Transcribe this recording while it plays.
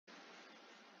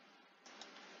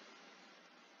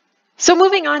So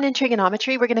moving on in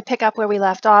trigonometry, we're going to pick up where we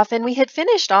left off, and we had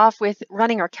finished off with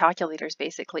running our calculators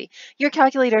basically. Your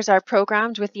calculators are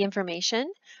programmed with the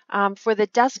information for the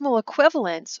decimal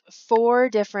equivalents for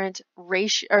different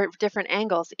ratio or different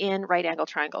angles in right angle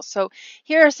triangles. So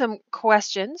here are some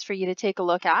questions for you to take a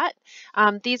look at.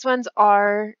 These ones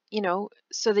are,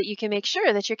 so that you can make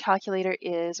sure that your calculator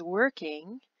is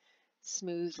working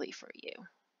smoothly for you.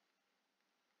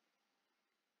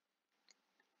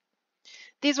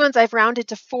 These ones I've rounded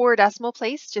to 4 decimal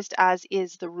place, just as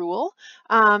is the rule.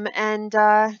 Yeah,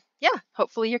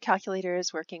 hopefully your calculator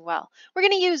is working well. We're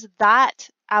going to use that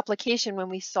application when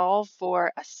we solve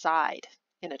for a side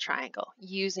in a triangle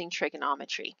using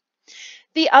trigonometry.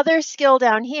 The other skill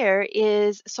down here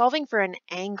is solving for an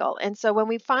angle. And so when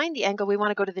we find the angle, we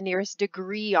want to go to the nearest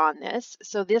degree on this.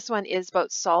 So this one is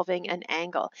about solving an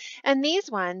angle. And these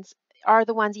ones are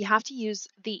the ones you have to use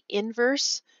the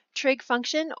inverse trig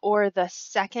function or the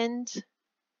second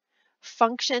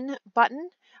function button.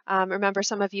 Remember,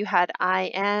 some of you had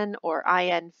IN or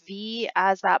INV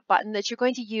as that button that you're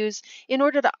going to use in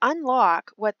order to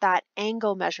unlock what that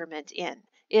angle measurement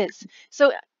is.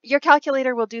 So your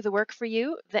calculator will do the work for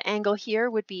you. The angle here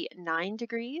would be 9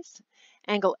 degrees.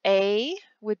 Angle A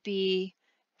would be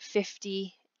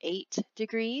 58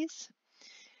 degrees.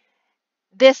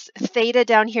 This theta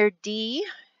down here, D,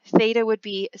 theta would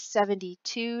be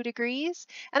 72 degrees.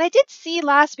 And I did C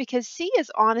last because C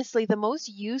is honestly the most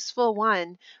useful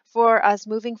one for us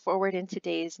moving forward in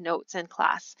today's notes and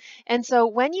class. And so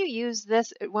when you use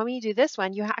this, when you do this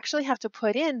one, you actually have to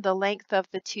put in the length of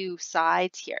the two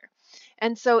sides here.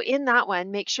 And so in that one,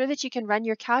 make sure that you can run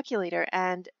your calculator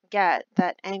and get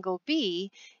that angle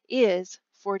B is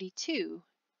 42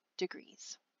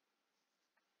 degrees.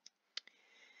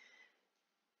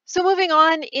 So moving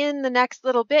on in the next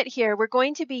little bit here, we're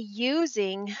going to be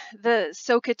using the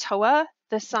SOHCAHTOA,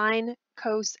 the sine,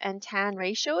 cos, and tan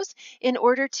ratios in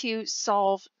order to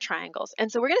solve triangles. And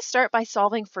so we're going to start by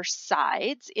solving for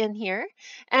sides in here,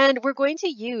 and we're going to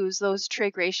use those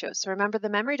trig ratios. So remember, the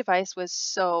memory device was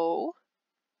SOHCAHTOA.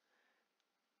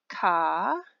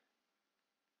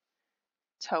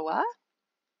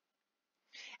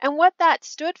 And what that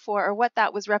stood for, or what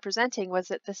that was representing, was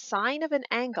that the sine of an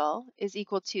angle is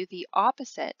equal to the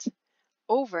opposite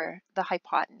over the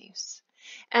hypotenuse.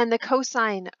 And the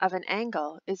cosine of an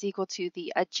angle is equal to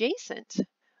the adjacent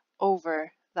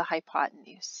over the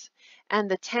hypotenuse. And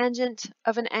the tangent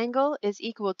of an angle is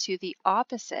equal to the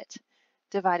opposite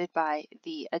divided by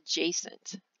the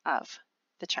adjacent of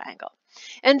the triangle.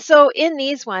 And so in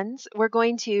these ones, we're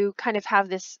going to kind of have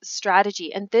this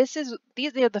strategy, and these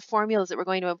are the formulas that we're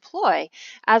going to employ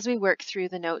as we work through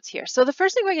the notes here. So the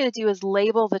first thing we're going to do is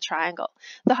label the triangle.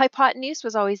 The hypotenuse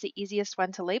was always the easiest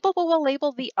one to label, but we'll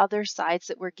label the other sides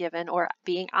that we're given or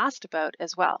being asked about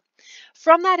as well.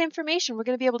 From that information, we're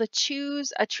going to be able to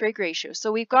choose a trig ratio.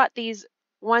 So we've got these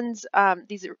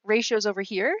these ratios over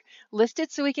here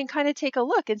listed, so we can kind of take a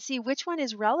look and see which one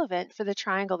is relevant for the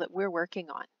triangle that we're working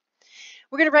on.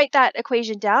 We're going to write that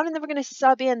equation down, and then we're going to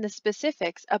sub in the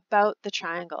specifics about the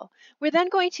triangle. We're then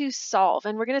going to solve,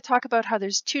 and we're going to talk about how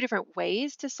there's two different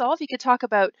ways to solve. You could talk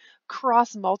about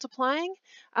cross multiplying,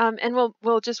 and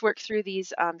we'll just work through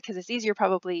these because it's easier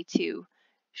probably to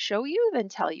show you than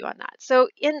tell you on that. So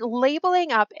in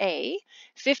labeling up A,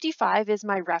 55 is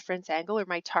my reference angle or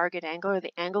my target angle or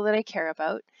the angle that I care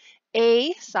about.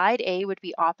 Side A would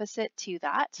be opposite to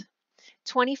that.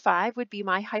 25 would be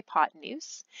my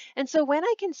hypotenuse. And so when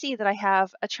I can see that I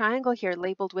have a triangle here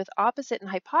labeled with opposite and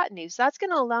hypotenuse, that's going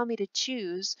to allow me to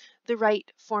choose the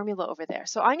right formula over there.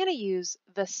 So I'm going to use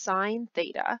the sine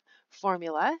theta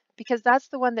formula because that's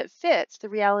the one that fits the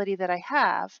reality that I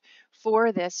have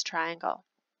for this triangle.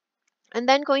 And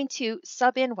then going to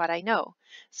sub in what I know.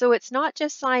 So it's not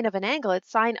just sine of an angle, it's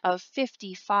sine of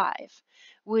 55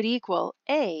 would equal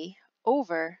A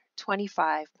over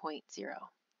 25.0.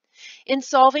 In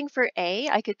solving for A,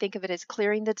 I could think of it as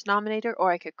clearing the denominator,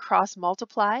 or I could cross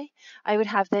multiply. I would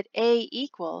have that A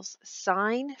equals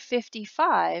sine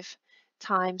 55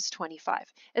 times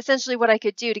 25. Essentially what I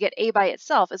could do to get A by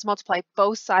itself is multiply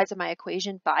both sides of my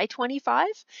equation by 25,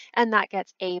 and that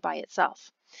gets A by itself.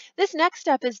 This next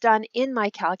step is done in my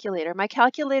calculator. My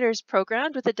calculator is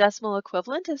programmed with a decimal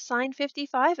equivalent of sine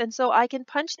 55, and so I can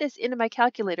punch this into my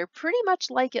calculator pretty much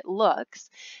like it looks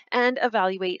and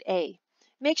evaluate A.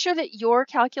 Make sure that your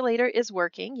calculator is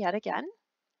working yet again,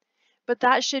 but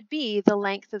that should be the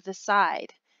length of the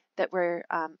side that we're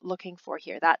looking for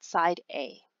here, that side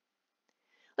A.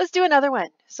 Let's do another one.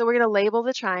 So we're going to label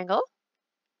the triangle.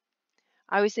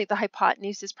 I always think the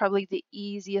hypotenuse is probably the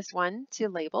easiest one to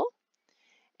label.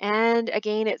 And And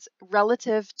again, it's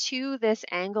relative to this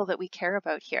angle that we care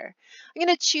about here. I'm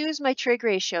going to choose my trig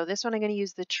ratio. This one I'm going to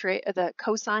use the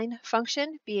cosine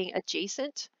function being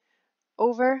adjacent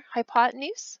over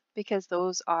hypotenuse, because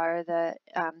those are the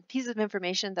pieces of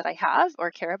information that I have or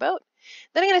care about.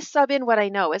 Then I'm going to sub in what I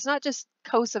know. It's not just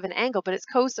cos of an angle, but it's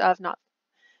cos of, not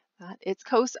that, it's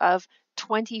cos of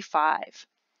 25.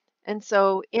 And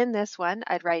so in this one,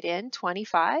 I'd write in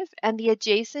 25, and the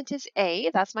adjacent is A,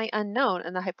 that's my unknown,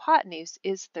 and the hypotenuse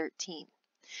is 13.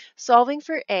 Solving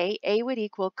for A would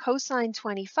equal cosine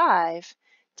 25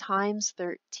 times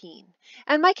 13.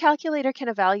 And my calculator can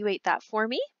evaluate that for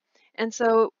me. And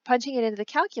so punching it into the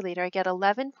calculator, I get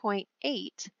 11.8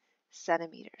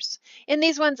 centimeters. In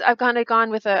these ones, I've kind of gone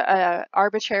with a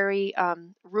arbitrary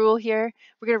rule here.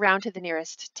 We're going to round to the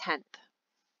nearest tenth.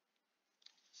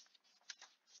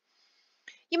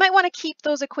 You might want to keep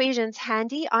those equations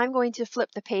handy. I'm going to flip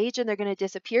the page and they're going to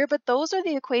disappear, but those are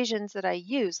the equations that I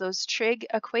use, those trig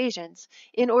equations,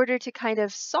 in order to kind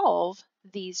of solve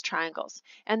these triangles.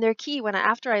 And they're key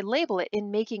after I label it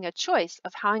in making a choice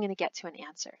of how I'm going to get to an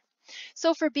answer.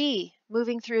 So for B,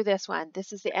 moving through this one,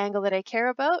 this is the angle that I care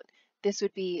about. This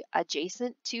would be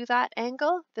adjacent to that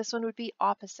angle. This one would be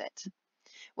opposite.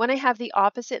 When I have the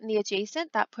opposite and the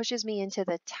adjacent, that pushes me into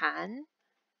the tan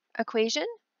equation.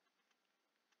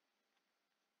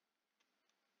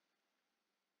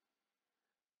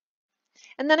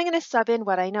 And then I'm going to sub in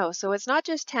what I know. So it's not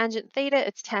just tangent theta,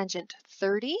 it's tangent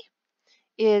 30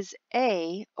 is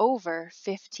A over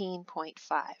 15.5.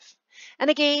 And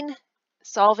again,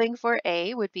 solving for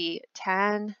A would be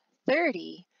tan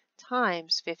 30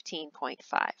 times 15.5.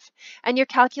 And your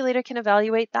calculator can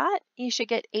evaluate that. You should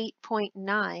get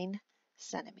 8.9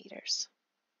 centimeters.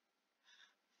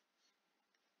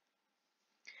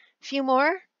 A few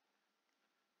more.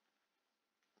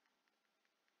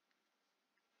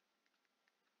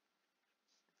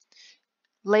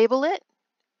 Label it,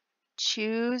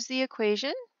 choose the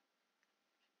equation,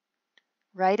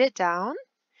 write it down.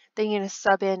 Then you're going to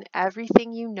sub in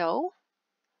everything you know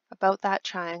about that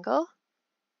triangle,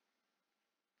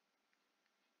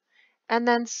 and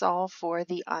then solve for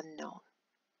the unknown.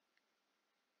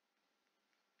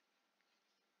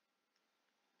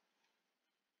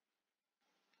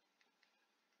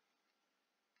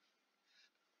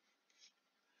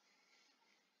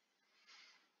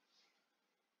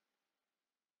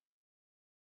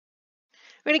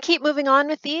 We're going to keep moving on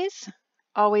with these,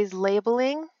 always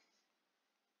labeling,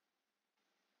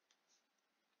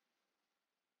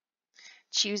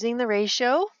 choosing the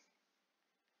ratio,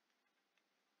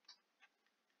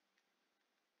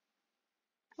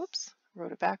 whoops,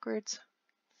 wrote it backwards,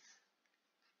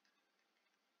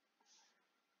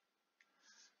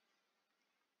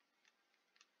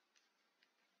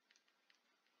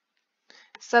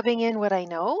 subbing in what I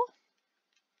know,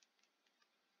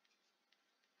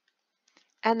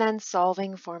 and then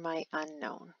solving for my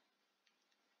unknown.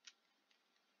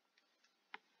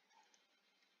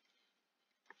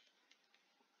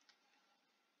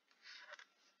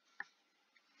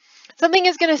 Something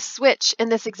is going to switch in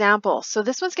this example. So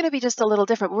this one's going to be just a little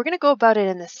different. We're going to go about it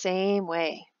in the same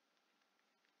way.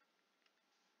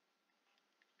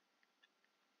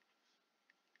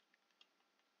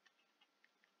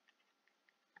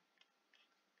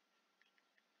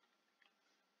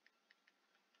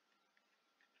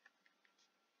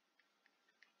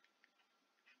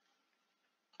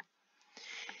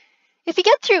 If you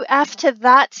get through F to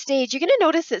that stage, you're going to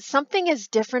notice that something is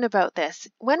different about this.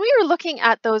 When we were looking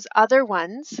at those other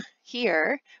ones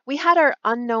here, we had our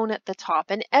unknown at the top,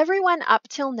 and everyone up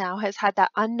till now has had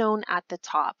that unknown at the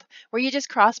top, where you just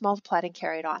cross multiplied and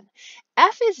carried on.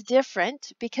 F is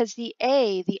different because the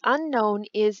A, the unknown,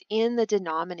 is in the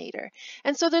denominator.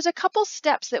 And so there's a couple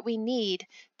steps that we need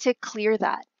to clear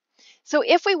that. So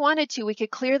if we wanted to, we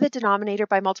could clear the denominator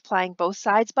by multiplying both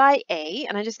sides by A,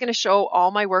 and I'm just going to show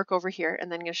all my work over here,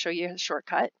 and then I'm going to show you a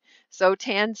shortcut. So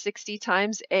tan 60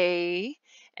 times A,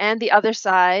 and the other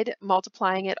side,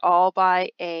 multiplying it all by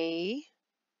A,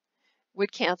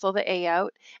 would cancel the A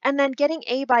out. And then getting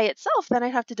A by itself, then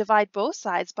I'd have to divide both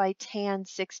sides by tan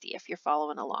 60 if you're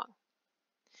following along.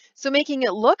 So making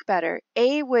it look better,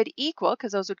 A would equal,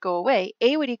 because those would go away,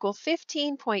 A would equal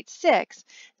 15.6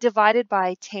 divided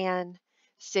by tan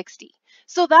 60.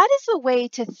 So that is the way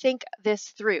to think this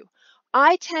through.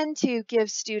 I tend to give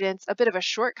students a bit of a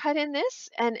shortcut in this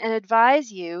and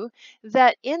advise you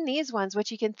that in these ones,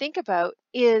 what you can think about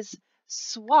is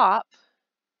swap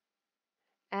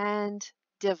and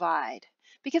divide.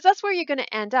 because that's where you're going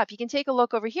to end up. You can take a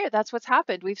look over here. That's what's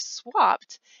happened. We've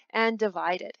swapped and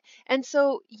divided. And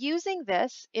so using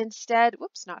this instead,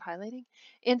 whoops, not highlighting,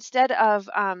 instead of,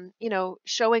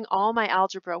 showing all my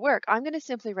algebra work, I'm going to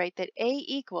simply write that A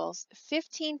equals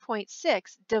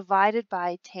 15.6 divided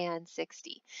by tan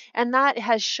 60. And that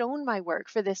has shown my work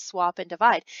for this swap and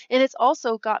divide. And it's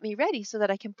also got me ready so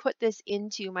that I can put this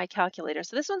into my calculator.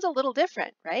 So this one's a little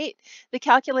different, right? The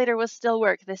calculator will still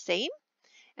work the same,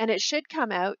 and it should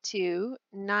come out to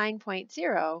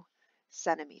 9.0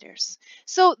 centimeters.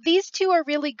 So these two are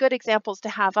really good examples to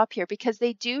have up here because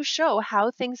they do show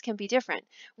how things can be different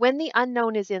when the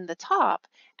unknown is in the top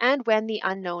and when the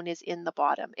unknown is in the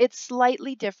bottom. It's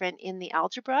slightly different in the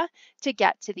algebra to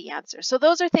get to the answer. So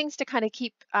those are things to kind of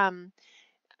keep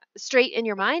straight in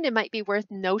your mind. It might be worth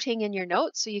noting in your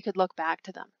notes so you could look back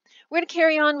to them. We're going to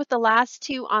carry on with the last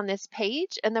two on this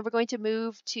page, and then we're going to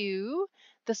move to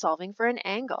the solving for an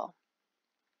angle.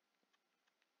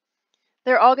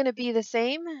 They're all going to be the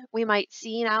same. We might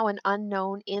see now an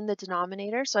unknown in the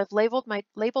denominator. So I've labeled my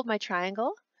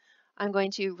triangle. I'm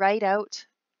going to write out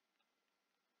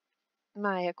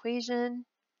my equation.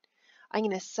 I'm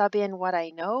going to sub in what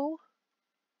I know.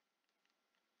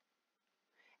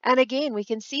 And again, we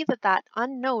can see that that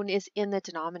unknown is in the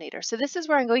denominator. So this is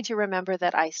where I'm going to remember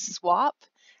that I swap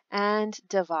and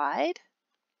divide.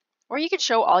 Or you could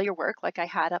show all your work like I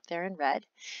had up there in red.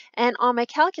 And on my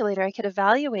calculator, I could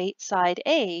evaluate side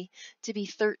A to be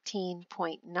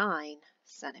 13.9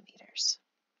 centimeters.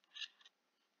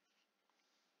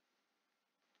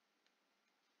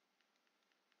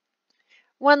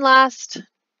 One last,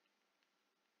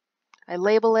 I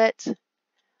label it,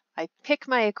 I pick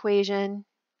my equation,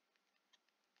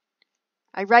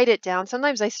 I write it down.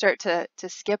 Sometimes I start to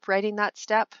skip writing that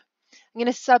step. I'm going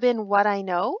to sub in what I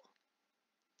know.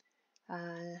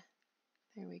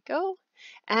 There we go.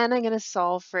 And I'm going to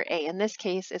solve for A. In this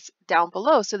case, it's down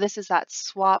below. So this is that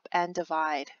swap and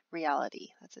divide reality.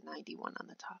 That's a 91 on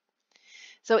the top.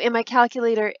 So in my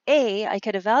calculator, A, I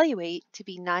could evaluate to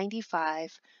be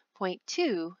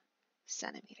 95.2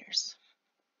 centimeters.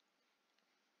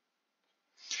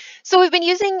 So we've been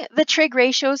using the trig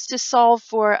ratios to solve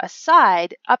for a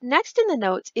side. Up next in the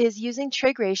notes is using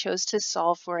trig ratios to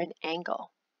solve for an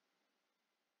angle.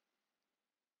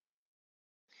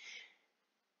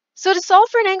 So to solve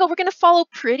for an angle, we're going to follow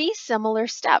pretty similar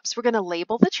steps. We're going to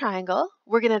label the triangle.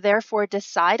 We're going to therefore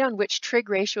decide on which trig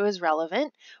ratio is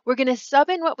relevant. We're going to sub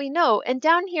in what we know. And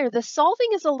down here, the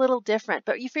solving is a little different.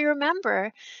 But if you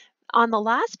remember, on the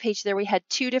last page there, we had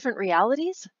two different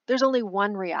realities. There's only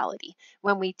one reality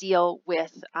when we deal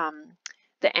with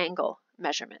the angle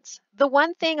measurements. The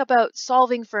one thing about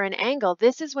solving for an angle,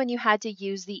 this is when you had to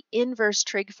use the inverse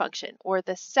trig function or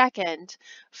the second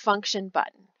function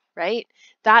button, right?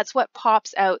 That's what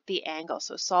pops out the angle.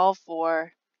 So solve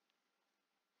for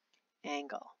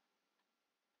angle.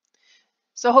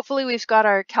 So hopefully we've got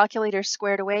our calculator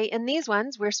squared away. In these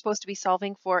ones, we're supposed to be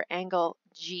solving for angle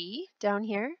G down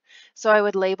here. So I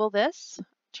would label this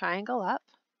triangle up,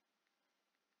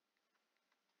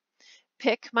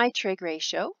 pick my trig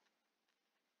ratio,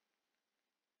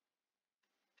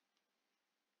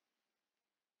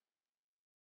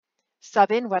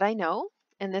 sub in what I know.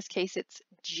 In this case, it's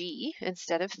G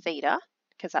instead of theta,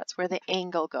 because that's where the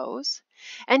angle goes.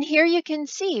 And here you can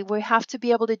see we have to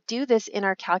be able to do this in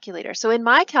our calculator. So in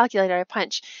my calculator, I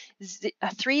punch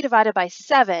 3 divided by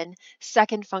 7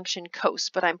 second function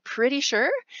cos, but I'm pretty sure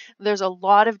there's a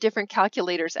lot of different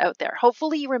calculators out there.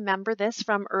 Hopefully you remember this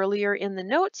from earlier in the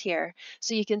notes here.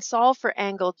 So you can solve for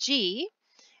angle G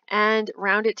and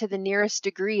round it to the nearest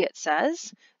degree, it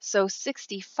says. So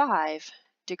 65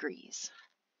 degrees.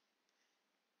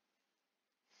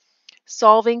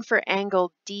 Solving for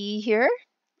angle D here,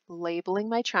 labeling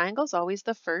my triangle is always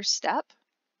the first step.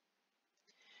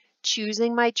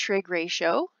 Choosing my trig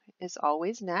ratio is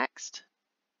always next.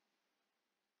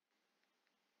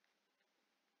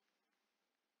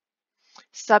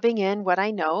 Subbing in what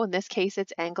I know, in this case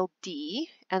it's angle D,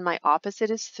 and my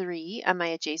opposite is 3, and my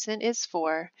adjacent is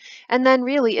 4. And then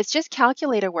really it's just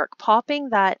calculator work,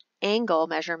 popping that angle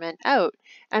measurement out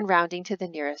and rounding to the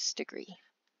nearest degree.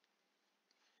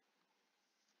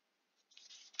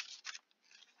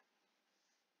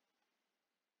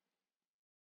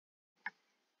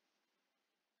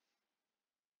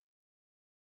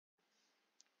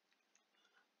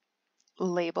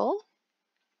 Label,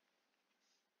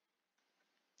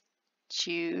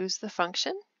 choose the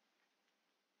function,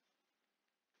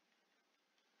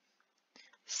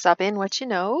 sub in what you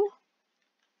know,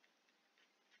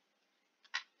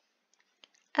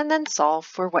 and then solve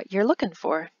for what you're looking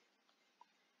for.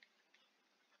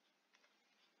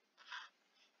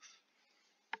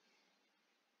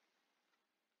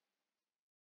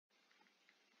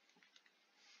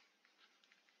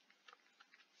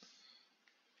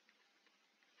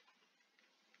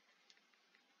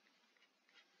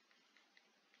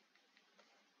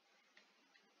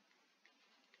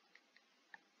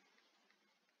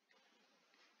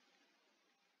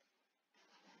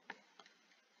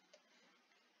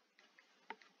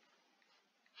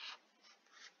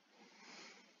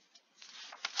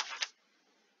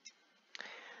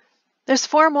 There's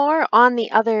 4 more on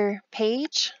the other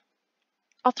page.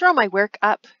 I'll throw my work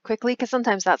up quickly because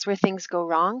sometimes that's where things go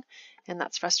wrong, and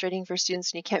that's frustrating for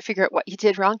students when you can't figure out what you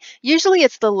did wrong. Usually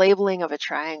it's the labeling of a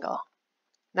triangle.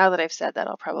 Now that I've said that,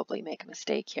 I'll probably make a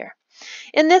mistake here.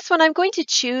 In this one, I'm going to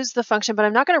choose the function, but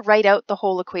I'm not going to write out the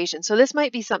whole equation. So this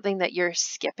might be something that you're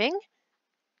skipping.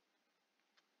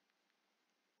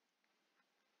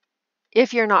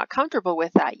 If you're not comfortable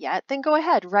with that yet, then go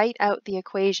ahead, write out the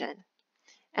equation,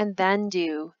 and then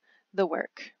do the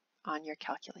work on your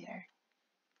calculator.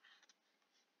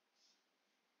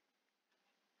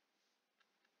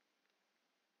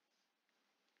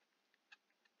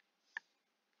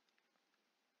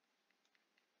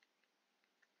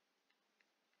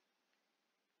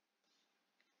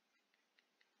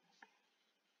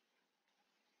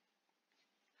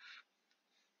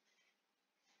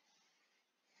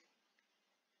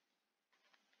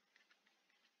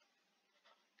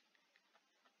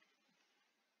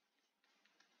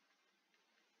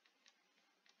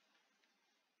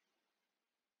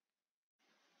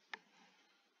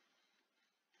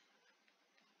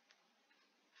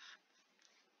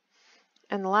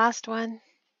 And the last one,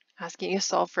 asking you to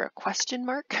solve for a question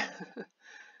mark.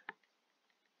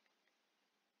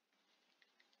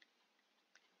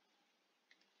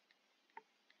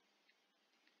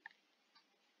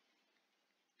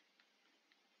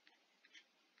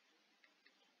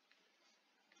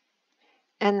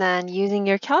 And then using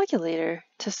your calculator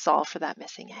to solve for that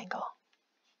missing angle.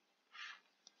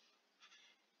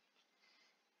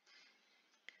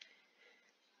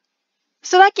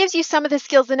 So that gives you some of the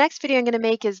skills. The next video I'm going to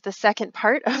make is the second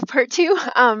part of part 2,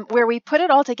 where we put it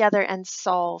all together and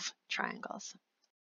solve triangles.